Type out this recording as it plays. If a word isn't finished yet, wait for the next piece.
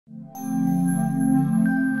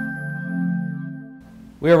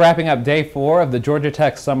We are wrapping up day 4 of the Georgia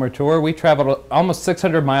Tech Summer Tour. We traveled almost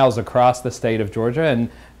 600 miles across the state of Georgia,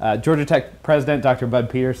 and Georgia Tech President Dr. Bud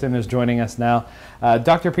Peterson is joining us now.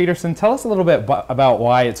 Dr. Peterson, tell us a little bit about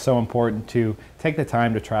why it's so important to take the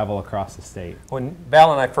time to travel across the state. When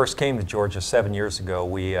Val and I first came to Georgia 7 years ago,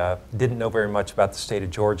 we didn't know very much about the state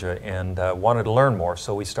of Georgia and wanted to learn more,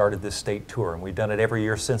 so we started this state tour, and we've done it every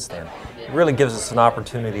year since then. It really gives us an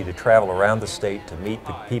opportunity to travel around the state, to meet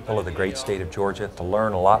the people of the great state of Georgia, to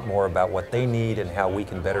learn a lot more about what they need and how we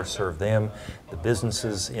can better serve them, the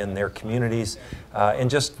businesses in their communities, and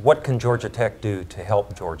just what can Georgia Tech do to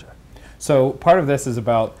help Georgia. So part of this is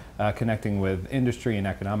about connecting with industry and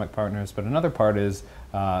economic partners, but another part is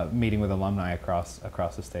meeting with alumni across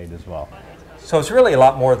the state as well. So it's really a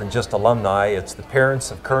lot more than just alumni. It's the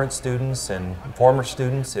parents of current students and former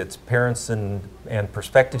students. It's parents and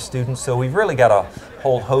prospective students. So we've really got a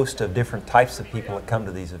whole host of different types of people that come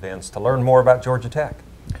to these events to learn more about Georgia Tech.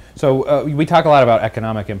 So we talk a lot about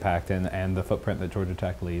economic impact and the footprint that Georgia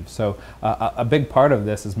Tech leaves. So a big part of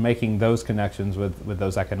this is making those connections with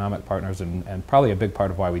those economic partners, and probably a big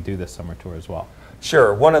part of why we do this summer tour as well.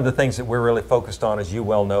 Sure. One of the things that we're really focused on, as you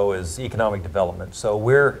well know, is economic development. So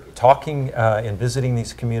we're talking and visiting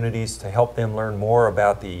these communities to help them learn more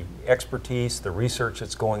about the expertise, the research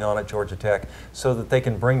that's going on at Georgia Tech, so that they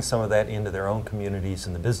can bring some of that into their own communities,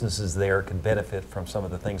 and the businesses there can benefit from some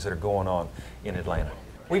of the things that are going on in Atlanta.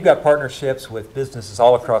 We've got partnerships with businesses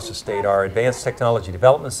all across the state. Our Advanced Technology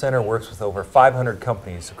Development Center works with over 500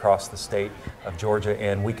 companies across the state of Georgia,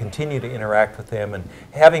 and we continue to interact with them, and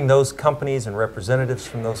having those companies and representatives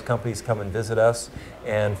from those companies come and visit us,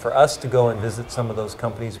 and for us to go and visit some of those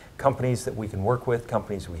companies that we can work with,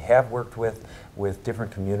 companies we have worked with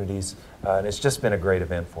different communities, and it's just been a great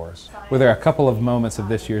event for us. Were there a couple of moments of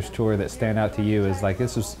this year's tour that stand out to you as like,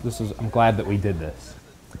 I'm glad that we did this?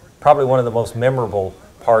 Probably one of the most memorable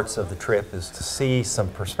parts of the trip is to see some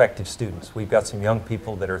prospective students. We've got some young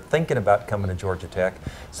people that are thinking about coming to Georgia Tech.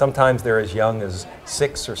 Sometimes they're as young as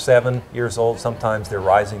 6 or 7 years old, sometimes they're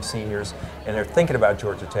rising seniors, and they're thinking about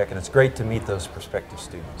Georgia Tech, and it's great to meet those prospective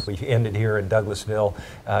students. We ended here in Douglasville.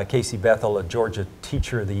 Casey Bethel, a Georgia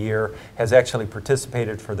Teacher of the Year, has actually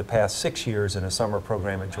participated for the past 6 years in a summer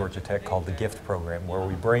program at Georgia Tech called the GIFT program, where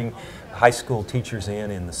we bring high school teachers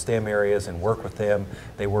in the STEM areas and work with them.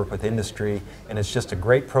 They work with industry, and it's just a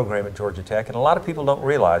great program at Georgia Tech, and a lot of people don't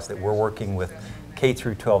realize that we're working with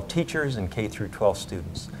K-12 teachers and K-12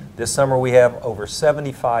 students. This summer we have over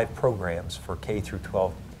 75 programs for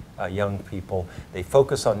K-12 young people. They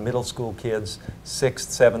focus on middle school kids, 6th,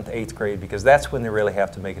 7th, 8th grade, because that's when they really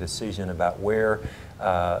have to make a decision about where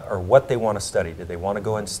or what they want to study. Do they want to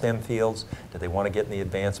go in STEM fields? Do they want to get in the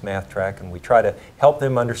advanced math track? And we try to help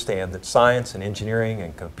them understand that science and engineering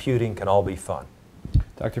and computing can all be fun.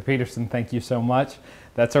 Dr. Peterson, thank you so much.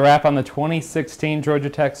 That's a wrap on the 2016 Georgia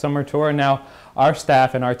Tech Summer Tour. Now, our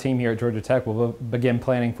staff and our team here at Georgia Tech will begin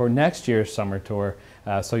planning for next year's Summer Tour,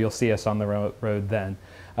 so you'll see us on the road then.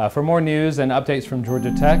 For more news and updates from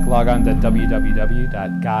Georgia Tech, log on to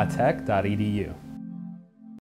www.gatech.edu.